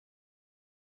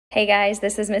Hey guys,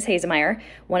 this is Miss Haesemeyer.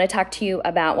 Want to talk to you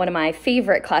about one of my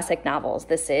favorite classic novels.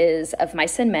 This is Of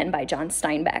Mice and Men by John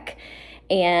Steinbeck.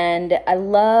 And I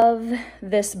love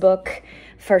this book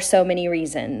for so many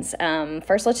reasons.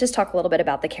 First, let's just talk a little bit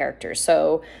about the characters.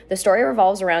 So the story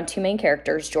revolves around two main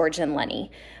characters, George and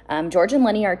Lenny. George and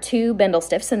Lenny are two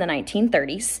bindlestiffs in the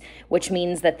 1930s, which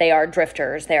means that they are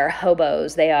drifters, they are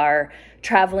hobos, they are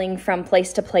traveling from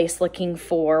place to place looking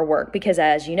for work. Because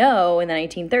as you know, in the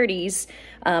 1930s,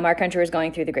 our country was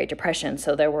going through the Great Depression.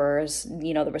 So there was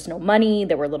no money,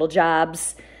 there were little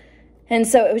jobs. And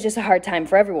so it was just a hard time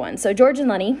for everyone. So George and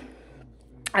Lenny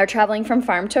are traveling from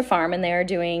farm to farm, and they're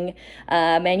doing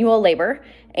manual labor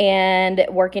and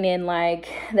working in like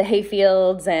the hay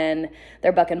fields, and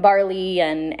they're bucking barley,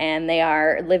 and they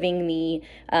are living the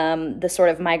sort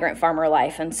of migrant farmer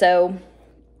life. And so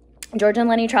George and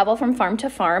Lenny travel from farm to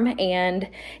farm, and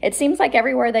it seems like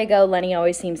everywhere they go, Lenny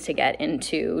always seems to get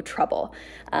into trouble.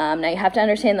 Now you have to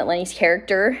understand that Lenny's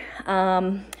character,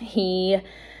 Lenny's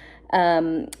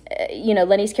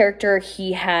character,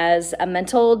 he has a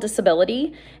mental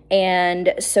disability,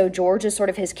 and so George is sort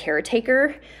of his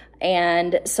caretaker.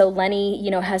 And so Lenny,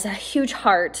 has a huge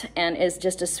heart and is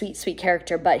just a sweet, sweet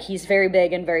character, but he's very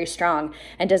big and very strong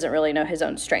and doesn't really know his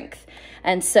own strength.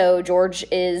 And so George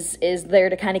is there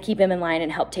to kind of keep him in line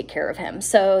and help take care of him.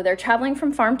 So they're traveling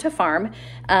from farm to farm,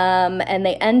 and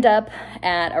they end up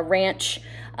at a ranch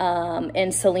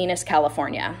in Salinas,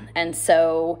 California. And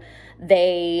so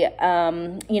they,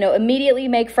 immediately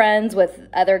make friends with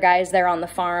other guys there on the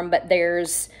farm, but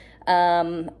there's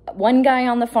one guy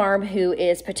on the farm who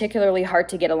is particularly hard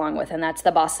to get along with, and that's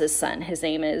the boss's son. His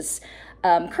name is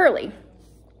Curly.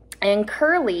 And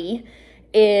Curly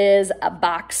is a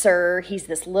boxer. He's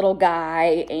this little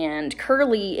guy, and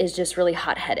Curly is just really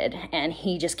hot-headed, and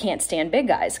he just can't stand big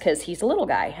guys because he's a little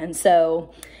guy. And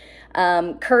so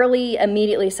Curly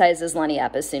immediately sizes Lenny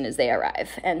up as soon as they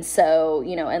arrive. And so,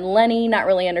 and Lenny, not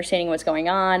really understanding what's going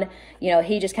on,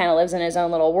 he just kind of lives in his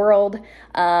own little world.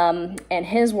 And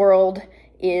his world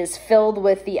is filled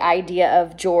with the idea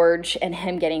of George and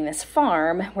him getting this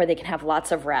farm where they can have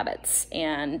lots of rabbits.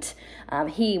 And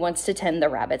he wants to tend the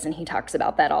rabbits, and he talks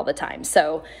about that all the time.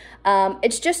 So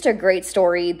it's just a great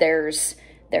story. There's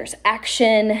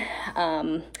action,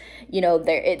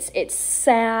 it's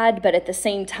sad, but at the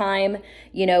same time,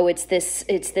 it's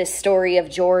this story of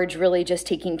George really just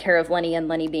taking care of Lenny, and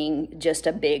Lenny being just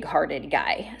a big-hearted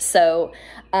guy. So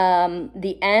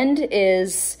the end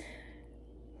is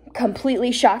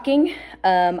completely shocking.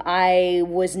 I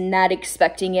was not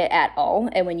expecting it at all.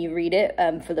 And when you read it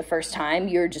for the first time,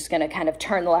 you're just going to kind of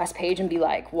turn the last page and be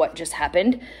like, what just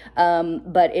happened?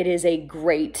 But it is a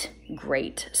great,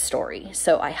 great story.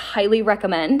 So I highly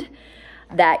recommend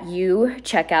that you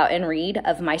check out and read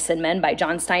Of Mice and Men by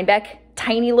John Steinbeck.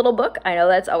 Tiny little book. I know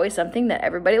that's always something that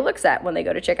everybody looks at when they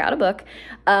go to check out a book.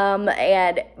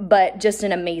 But just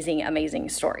an amazing, amazing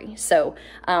story. So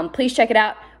please check it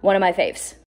out. One of my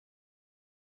faves.